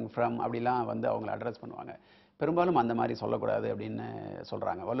calling from அப்படிலாம் வந்து அவங்கள அட்ரஸ் பண்ணுவாங்க. பெரும்பாலும் அந்த மாதிரி சொல்லக்கூடாது அப்படின்னு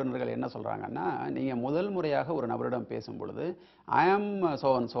சொல்கிறாங்க. வல்லுநர்கள் என்ன சொல்கிறாங்கன்னா, நீங்கள் முதல் முறையாக ஒரு நபரிடம் பேசும் பொழுது ஐ ஆம்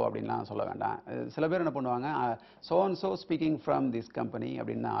சோ அண்ட் சோ அப்படின்லாம் சொல்ல வேண்டாம். சில பேர் என்ன பண்ணுவாங்க, so and so speaking from this company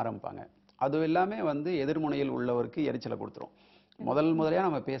அப்படின்னு தான் ஆரம்பிப்பாங்க. அது எல்லாமே வந்து எதிர்முனையில் உள்ளவருக்கு எரிச்சலை கொடுத்துரும். முதலையாக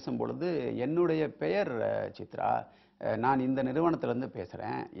நம்ம பேசும் பொழுது என்னுடைய பெயர் சித்ரா, நான் இந்த நிறுவனத்திலேருந்து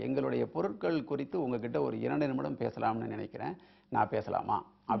பேசுகிறேன், எங்களுடைய பொருட்கள் குறித்து உங்ககிட்ட ஒரு 2 நிமிடம் பேசலாம்னு நினைக்கிறேன், நான் பேசலாமா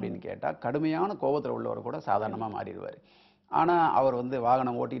அப்படின்னு கேட்டால் கடுமையான கோபத்தில் உள்ளவர் கூட சாதாரணமாக மாறிடுவார். ஆனால் அவர் வந்து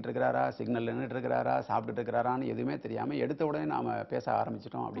வாகனம் ஓட்டிகிட்டு இருக்கிறாரா, சிக்னல் நின்றுட்டு இருக்கிறாரா, சாப்பிட்டுட்டு இருக்கிறாரான்னு எதுவுமே தெரியாமல் எடுத்த உடனே நாம் பேச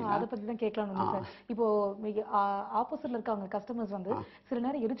ஆரம்பிச்சிட்டோம் அப்படின்னா அதை பற்றி தான் கேட்கலாம்னு சார். இப்போ ஆப்போசிட்ல இருக்க அவங்க கஸ்டமர்ஸ் வந்து சில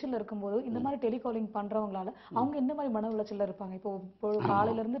நேரம் எரிச்சல் இருக்கும்போது இந்த மாதிரி டெலிகாலிங் பண்றவங்களால அவங்க என்ன மாதிரி மன உளைச்சல்ல இருப்பாங்க? இப்போ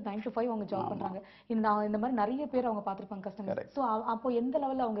காலையில இருந்து 9 to 5 அவங்க ஜாப் பண்றாங்க. இந்த மாதிரி நிறைய பேர் அவங்க பார்த்திருப்பாங்க கஸ்டமர். ஸோ அப்போ எந்த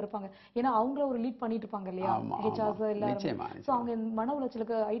லெவல்ல அவங்க இருப்பாங்க? ஏன்னா அவங்கள ஒரு லீட் பண்ணிட்டு இருப்பாங்க இல்லையா, ஹெச்ஆர்ஸ் எல்லாரும். ஸோ அவங்க மன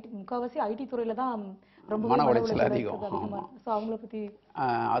உளைச்சலுக்கு முக்கால்வாசி ஐடி துறையில தான் ரொம்ப மன உளைச்சல் அதிகம். ஸோ அவங்கள பத்தி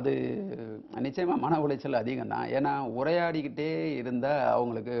அது நிச்சயமா மன உளைச்சல் அதிகம் தான். ஏன்னா உரையாடிக்கிட்டே இருந்தால்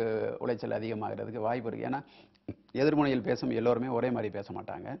அவங்களுக்கு உளைச்சல் அதிகமாகிறதுக்கு வாய்ப்பு இருக்குது. ஏன்னா எதிர்முனையில் பேசும் எல்லோருமே ஒரே மாதிரி பேச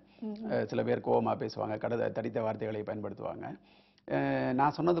மாட்டாங்க. சில பேர் கோபமாக பேசுவாங்க, தடித்த வார்த்தைகளை பயன்படுத்துவாங்க.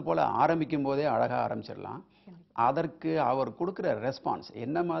 நான் சொன்னது போல் ஆரம்பிக்கும் போதே அழகாக ஆரம்பிச்சிடலாம். அதற்கு அவர் கொடுக்குற ரெஸ்பான்ஸ்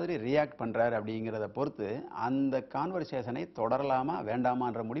என்ன மாதிரி ரியாக்ட் பண்ணுறாரு அப்படிங்கிறத பொறுத்து அந்த கான்வர்சேஷனை தொடரலாமா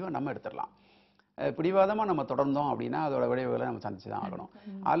வேண்டாமான்ற முடிவை நம்ம எடுத்துடலாம். பிடிவாதமாக நம்ம தொடர்ந்தோம் அப்படின்னா அதோட விளைவுகளை நம்ம சந்திச்சு தான் ஆகணும்.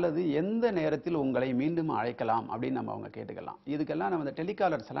 அல்லது எந்த நேரத்தில் உங்களை மீண்டும் அழைக்கலாம் அப்படின்னு நம்ம அவங்க கேட்டுக்கலாம். இதுக்கெல்லாம் நம்ம இந்த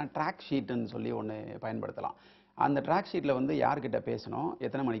டெலிகாலர்ஸ் எல்லாம் ட்ராக் ஷீட்டுன்னு சொல்லி ஒன்று பயன்படுத்தலாம். அந்த ட்ராக் ஷீட்டில் வந்து யார்கிட்ட பேசணும்,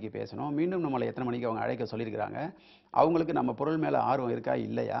 எத்தனை மணிக்கு பேசணும், மீண்டும் நம்மளை எத்தனை மணிக்கு அவங்க அழைக்க சொல்லியிருக்கிறாங்க, அவங்களுக்கு நம்ம பொருள் மேலே ஆர்வம் இருக்கா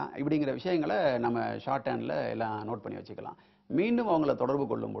இல்லையா, இப்படிங்கிற விஷயங்களை நம்ம ஷார்ட் ஹேண்டில் எல்லாம் நோட் பண்ணி வச்சுக்கலாம். மீண்டும் அவங்கள தொடர்பு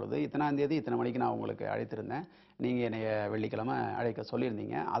கொள்ளும் பொழுது இத்தனாம் தேதி இத்தனை மணிக்கு நான் உங்களுக்கு அழைத்திருந்தேன், நீங்கள் என்னைய வெள்ளிக்கிழமை அழைக்க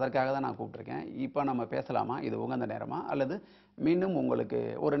சொல்லியிருந்தீங்க, அதற்காக தான் நான் கூப்பிட்ருக்கேன், இப்போ நம்ம பேசலாமா, இது உகந்த நேரமா, அல்லது மீண்டும் உங்களுக்கு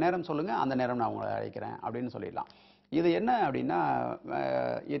ஒரு நேரம் சொல்லுங்கள், அந்த நேரம் நான் உங்களை அழைக்கிறேன் அப்படின்னு சொல்லிடலாம். இது என்ன அப்படின்னா,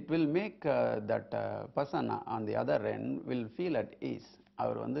 it will make that person on the other end will feel at is.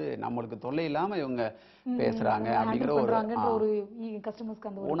 அவர் வந்து நம்மளுக்கு தொல்லை இல்லாமல் இவங்க பேசுகிறாங்க அப்படிங்கிற ஒரு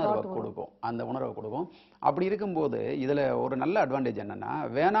உணர்வை கொடுக்கும். அந்த உணர்வை கொடுக்கும். அப்படி இருக்கும்போது இதில் ஒரு நல்ல அட்வான்டேஜ் என்னென்னா,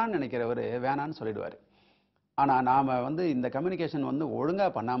 வேணான்னு நினைக்கிறவர் வேணான்னு சொல்லிடுவார். ஆனால் நாம் வந்து இந்த கம்யூனிகேஷன் வந்து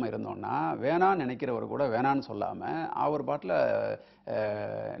ஒழுங்காக பண்ணாமல் இருந்தோம்னா, வேணான்னு நினைக்கிறவர் கூட வேணான்னு சொல்லாமல் அவர் பாட்டில்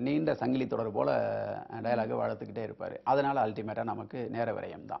நீண்ட சங்கிலி தொடர் போல் டயலாகை வளர்த்துக்கிட்டே இருப்பார். அதனால் அல்டிமேட்டாக நமக்கு நேர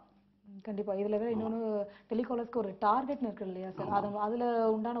விரயம் தான். கண்டிப்பா. இதுல வேற இன்னொன்னு டெலிகாலர்ஸ்க்கு ஒரு டார்கெட் இருக்கு இல்லையா சார், அதுல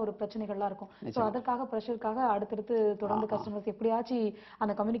உண்டான ஒரு பிரச்சனைகள்லாம் இருக்கும். ஸோ அதற்காக ப்ரெஷருக்காக அடுத்தடுத்து தொடர்ந்து கஸ்டமர்ஸ் எப்படியாச்சும்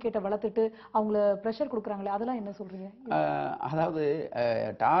அந்த கம்யூனிகேட்டை வளர்த்துட்டு அவங்கள ப்ரெஷர் கொடுக்குறாங்களே, அதெல்லாம் என்ன சொல்றீங்க? அதாவது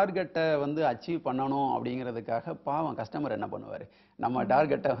டார்கெட்டை வந்து அச்சீவ் பண்ணணும் அப்படிங்கிறதுக்காக பாவம் கஸ்டமர் என்ன பண்ணுவார், நம்ம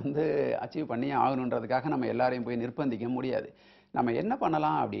டார்கெட்டை வந்து அச்சீவ் பண்ணியே ஆகணுன்றதுக்காக நம்ம எல்லாரையும் போய் நிர்பந்திக்க முடியாது. நம்ம என்ன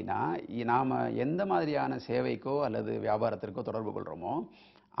பண்ணலாம் அப்படின்னா, நாம் எந்த மாதிரியான சேவைக்கோ அல்லது வியாபாரத்திற்கோ தொடர்பு கொள்கிறோமோ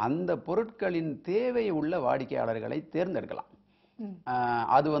அந்த பொருட்களின் தேவை உள்ள வாடிக்கையாளர்களை தேர்ந்தெடுக்கலாம்.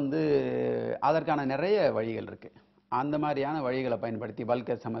 அது வந்து அதற்கான நிறைய வழிகள் இருக்கு. அந்த மாதிரியான வழிகளை பயன்படுத்தி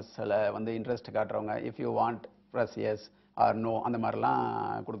பல்க் எஸ்எம்எஸ்ல வந்து interest காட்டுறவங்க if you want press S R no அந்த மாதிரிலாம்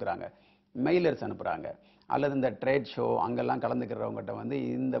கொடுக்குறாங்க. மெயிலர்ஸ் அனுப்புகிறாங்க. அல்லது இந்த ட்ரேட் ஷோ அங்கெல்லாம் கலந்துக்கிறவங்ககிட்ட வந்து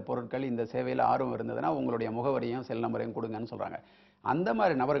இந்த பொருட்கள் இந்த சேவையில் ஆர்வம் இருந்ததுன்னா உங்களுடைய முகவரியும் செல் நம்பரையும் கொடுங்கன்னு சொல்கிறாங்க. அந்த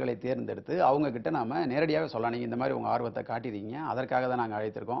மாதிரி நபர்களை தேர்ந்தெடுத்து அவங்கக்கிட்ட நாம் நேரடியாக சொல்லலாம், நீங்கள் இந்த மாதிரி உங்கள் ஆர்வத்தை காட்டிடுங்க, அதற்காக தான் நாங்கள்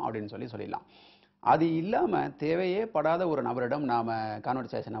அழைத்திருக்கோம் அப்படின்னு சொல்லிடலாம். அது இல்லாம தேவையே படாத ஒரு நபரிடம் நாம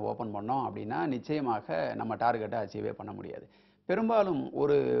கான்வர்சேஷனை ஓபன் பண்ணோம் அப்படின்னா நிச்சயமாக நம்ம டார்கெட்டை அச்சீவே பண்ண முடியாது. பெரும்பாலும்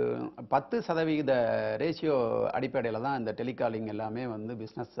ஒரு 10% ரேஷியோ அடிப்படையில தான் இந்த டெலிகாலிங் எல்லாமே வந்து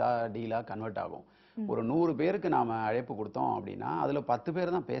பிசினஸா டீலா கன்வெர்ட் ஆகும். ஒரு 100 பேருக்கு நாம அழைப்பு கொடுத்தோம் அப்படின்னா அதுல 10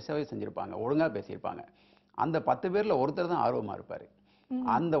 பேர் தான் பேசவே செஞ்சிருப்பாங்க, ஒழுங்கா பேசியிருப்பாங்க. அந்த 10 பேர்ல ஒருத்தர் தான் ஆர்வமா இருப்பாரு.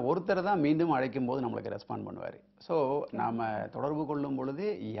 அந்த ஒருத்தர் தான் மீண்டும் அழைக்கும் போது நம்மளுக்கு ரெஸ்பாண்ட் பண்ணுவாரு. ஸோ நாம தொடர்பு கொள்ளும் பொழுது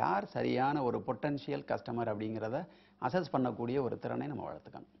யார் சரியான ஒரு பொட்டன்ஷியல் கஸ்டமர் அப்படிங்கிறத அசஸ் பண்ணக்கூடிய ஒரு திறனை நம்ம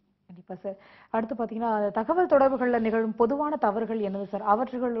வளர்த்துக்கணும். கண்டிப்பா சார். அடுத்து பாத்தீங்கன்னா தகவல் தொடர்புகள்ல நிகழும் பொதுவான தவறுகள் என்னது சார்?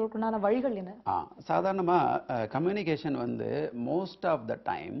 அவற்றுக்குண்டான வழிகள் என்ன? சாதாரணமா கம்யூனிகேஷன் வந்து most of the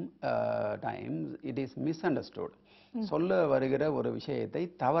times it is miss understood. சொல்ல வருகிற ஒரு விஷயத்தை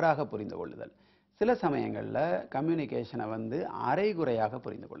தவறாக புரிந்து கொள்ளுதல். சில சமயங்கள்ல கம்யூனிகேஷனை வந்து அரைகுறையாக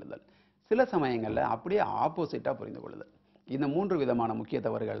புரிந்து கொள்ளுதல், சில சமயங்கள்ல அப்படியே ஆப்போசிட்டா புரிந்து கொள்ளுதல். இந்த 3 விதமான முக்கிய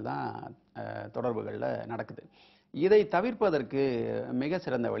தவறுகள் தான் தொடர்புகள்ல நடக்குது. இதை தவிர்ப்பதற்கு மிக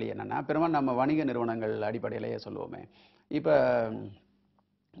சிறந்த வழி என்னன்னா, பெரும்பாலும் நம்ம வணிக நிறுவனங்கள் அடிப்படையிலேயே சொல்லுவோமே, இப்ப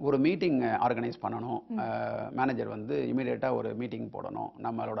ஒரு மீட்டிங் ஆர்கனைஸ் பண்ணணும், மேனேஜர் வந்து இமீடியட்டா ஒரு மீட்டிங் போடணும்,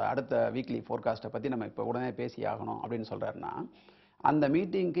 நம்மளோட அடுத்த வீக்லி ஃபோர்காஸ்ட்டை பத்தி நம்ம இப்போ உடனே பேசி ஆகணும் அப்படின்னு சொல்றாருன்னா, அந்த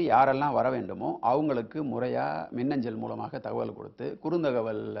மீட்டிங்க்கு யாரெல்லாம் வர வேண்டுமோ அவங்களுக்கு முறையா மின்னஞ்சல் மூலமாக தகவல் கொடுத்து,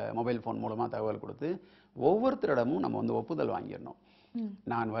 குறுந்தகவல் மொபைல் ஃபோன் மூலமா தகவல் கொடுத்து, ஒவ்வொருத்தரிடமும் நம்ம வந்து ஒப்புதல் வாங்கிடணும்.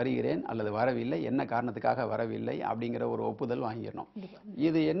 நான் வருகிறேன் அல்லது வரவில்லை, என்ன காரணத்துக்காக வரவில்லை அப்படிங்கிற ஒரு ஒப்புதல் வாங்கிடணும்.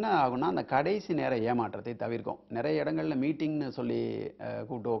 இது என்ன ஆகும்னா அந்த கடைசி நேர ஏமாற்றத்தை தவிர்க்கும். நிறைய இடங்கள்ல மீட்டிங்னு சொல்லி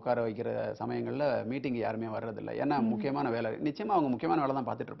கூப்பிட்டு உட்கார வைக்கிற சமயங்கள்ல மீட்டிங் யாருமே வர்றதில்லை. ஏன்னா முக்கியமான வேலை, நிச்சயமா அவங்க முக்கியமான வேலை தான்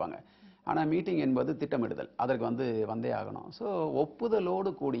பார்த்துட்டு இருப்பாங்க. ஆனா மீட்டிங் என்பது திட்டமிடுதல், அதற்கு வந்து வந்தே ஆகணும். ஸோ ஒப்புதலோடு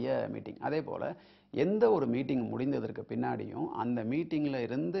கூடிய மீட்டிங். அதே போல எந்த ஒரு மீட்டிங் முடிந்ததற்கு பின்னாடியும் அந்த மீட்டிங்ல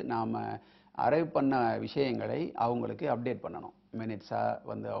இருந்து நாம அரைவ் பண்ண விஷயங்களை அவங்களுக்கு அப்டேட் பண்ணணும். மினிட்ஸா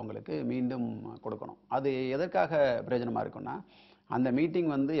வந்து அவங்களுக்கு மீண்டும் கொடுக்கணும். அது எதற்காக பிரயோஜனமா இருக்குன்னா, அந்த மீட்டிங்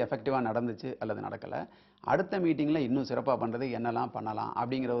வந்து எஃபெக்டிவா நடந்துச்சு அல்லது நடக்கல, அடுத்த மீட்டிங்ல இன்னும் சிறப்பா பண்றது என்னெல்லாம் பண்ணலாம்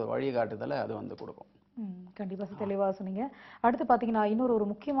அப்படிங்கிற ஒரு வழிகாட்டுதலை அது வந்து கொடுக்கும். கண்டிப்பா சார், தெளிவா சொன்னீங்க. அடுத்து பாத்தீங்கன்னா இன்னொரு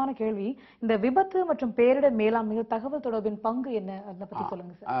முக்கியமான கேள்வி, இந்த விபத்து மற்றும் பேரிடர் மேலாண்மையில் தகவல் தொடர்பின் பங்கு என்ன, அதை பத்தி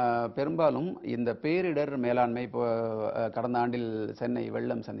சொல்லுங்க சார். பெரும்பாலும் இந்த பேரிடர் மேலாண்மை இப்போ கடந்த ஆண்டில் சென்னை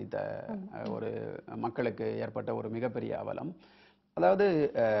வெள்ளம் சந்தித்த ஒரு மக்களுக்கு ஏற்பட்ட ஒரு மிகப்பெரிய அவலம். அதாவது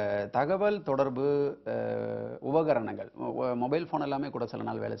தகவல் தொடர்பு உபகரணங்கள், மொபைல் ஃபோன் எல்லாமே கூட சில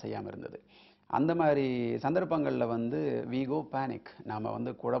நாள் வேலை செய்யாம இருந்தது. அந்த மாதிரி சந்தர்ப்பங்கள்ல வந்து வி கோ பேனிக். நாம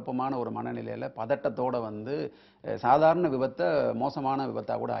வந்து குழப்பமான ஒரு மனநிலையில பதட்டத்தோட வந்து சாதாரண விபத்தை மோசமான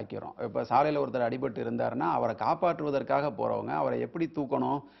விபத்தா கூட ஆக்கிறோம். இப்ப சாலையில ஒருத்தர் அடிபட்டு இருந்தாருன்னா அவரை காப்பாற்றுவதற்காக போறவங்க அவரை எப்படி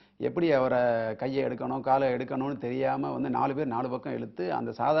தூக்கணும், எப்படி அவரை கையை எடுக்கணும், காலை எடுக்கணும்னு தெரியாம வந்து 4 பேர் 4 பக்கம் இழுத்து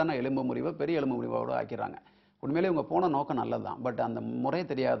அந்த சாதாரண எலும்பு முறிவை பெரிய எலும்பு முறிவோட ஆக்கிறாங்க. உண்மையிலே இவங்க போன நோக்கம் நல்லதுதான், பட் அந்த முறை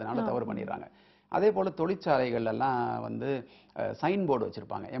தெரியாதனால தவறு பண்ணிடுறாங்க. அதே போல தொழிற்சாலைகள் எல்லாம் வந்து சைன் போர்டு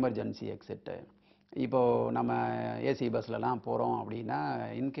வச்சிருப்பாங்க, எமர்ஜென்சி எக்ஸிட். இப்போ நம்ம ஏசி பஸ்லலாம் போறோம் அப்படின்னா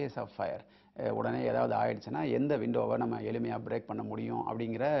இன்கேஸ் ஆஃப் ஃபயர் உடனே ஏதாவது ஆயிடுச்சுன்னா எந்த விண்டோவை நம்ம எளிமையாக பிரேக் பண்ண முடியும்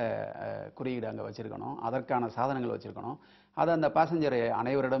அப்படிங்கிற குறியீடு அங்கே வச்சிருக்கணும், அதற்கான சாதனங்கள் வச்சிருக்கணும். அதை அந்த பேசஞ்சர்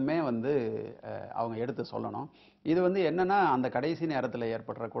அனைவரிடமே வந்து அவங்க எடுத்து சொல்லணும். இது வந்து என்னன்னா அந்த கடைசி நேரத்தில்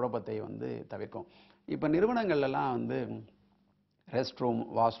ஏற்படுற குழப்பத்தை வந்து தவிர்க்கும். இப்போ நிறுவனங்கள்லாம் வந்து rest room,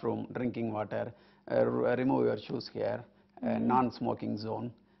 washroom, drinking water, remove your shoes here, நான் smoking zone,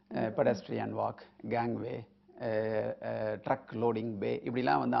 pedestrian walk, கேங்வே, drug loading பே,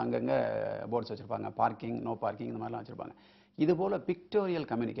 இப்படிலாம் வந்து அங்கங்கே போர்ட்ஸ் வச்சுருப்பாங்க. பார்க்கிங், நோ பார்க்கிங், இந்த மாதிரிலாம் வச்சுருப்பாங்க. இது போல் பிக்டோரியல்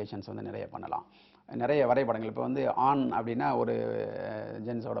கம்யூனிகேஷன்ஸ் வந்து நிறைய பண்ணலாம். நிறைய வரைபடங்கள், இப்போ வந்து ஆண் அப்படின்னா ஒரு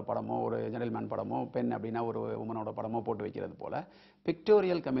ஜென்ஸோட படமோ, ஒரு ஜென்டில்மேன் படமோ, பெண் அப்படின்னா ஒரு உமனோட படமோ போட்டு வைக்கிறது போல்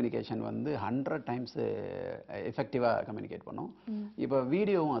பிக்டோரியல் கம்யூனிகேஷன் வந்து 100 டைம்ஸ் எஃபெக்டிவாக கம்யூனிகேட் பண்ணும். இப்போ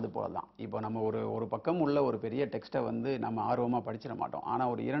வீடியோவும் அது போல தான். இப்போ நம்ம ஒரு பக்கம் உள்ள ஒரு பெரிய டெக்ஸ்ட்டை வந்து நம்ம ஆர்வமாக படிச்சிட மாட்டோம்.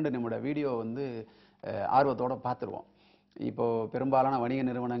 ஆனால் ஒரு 2 நிமிட வீடியோ வந்து ஆர்வத்தோடு பார்த்துருவோம். இப்போ பெரும்பாலான வணிக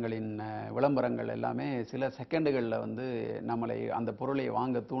நிறுவனங்களின் விளம்பரங்கள் எல்லாமே சில செகண்டுகளில் வந்து நம்மளை அந்த பொருளை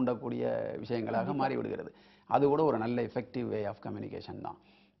வாங்க தூண்டக்கூடிய விஷயங்களாக மாறிவிடுகிறது. அது கூட ஒரு நல்ல எஃபெக்டிவ் வே ஆஃப் கம்யூனிகேஷன் தான்.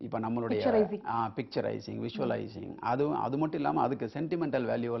 இப்போ நம்மளுடைய பிக்சரைசிங், விஷுவலைசிங், அது மட்டும் இல்லாமல் அதுக்கு சென்டிமெண்டல்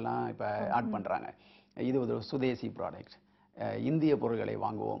வேல்யூ எல்லாம் இப்போ ஆட் பண்ணுறாங்க. இது ஒரு சுதேசி ப்ராடக்ட், இந்திய பொருட்களை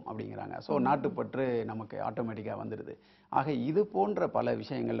வாங்குவோம் அப்படிங்கிறாங்க. ஸோ நாட்டுப்பற்று நமக்கு ஆட்டோமேட்டிக்காக வந்துடுது. ஆக இது போன்ற பல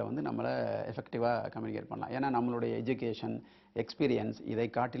விஷயங்களில் வந்து நம்மளை எஃபெக்டிவாக கம்யூனிகேட் பண்ணலாம். ஏன்னா நம்மளுடைய எஜுகேஷன், எக்ஸ்பீரியன்ஸ், இதை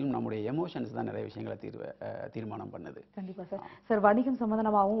காட்டிலும் நம்முடைய எமோஷன்ஸ் தான் நிறைய விஷயங்களை தீர்மானம் பண்ணுது. கண்டிப்பாக சார். சார், வணிகம்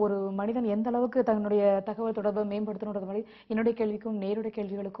சம்பந்தமாகவும் ஒரு மனிதன் எந்த அளவுக்கு தன்னுடைய தகவல் தொடர்பை மேம்படுத்தணுன்றது மாதிரி என்னுடைய கேள்விக்கும் நேருடைய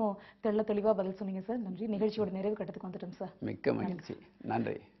கேள்விகளுக்கும் தெளிவாக பதில் சொன்னீங்க சார். நன்றி. நிகழ்ச்சியோட நிறைவு கட்டத்துக்கு வந்துட்டோம் சார். மிக்க மகிழ்ச்சி.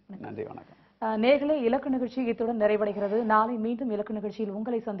 நன்றி. நன்றி. வணக்கம். நேர்களே, இலக்கு நிகழ்ச்சி இத்துடன் நிறைவடைகிறது. நாளை மீண்டும் இலக்கு நிகழ்ச்சியில்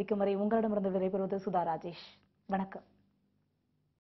உங்களை சந்திக்கும் வரை உங்களிடமிருந்து விடைபெறுவது சுதா ராஜேஷ். வணக்கம்.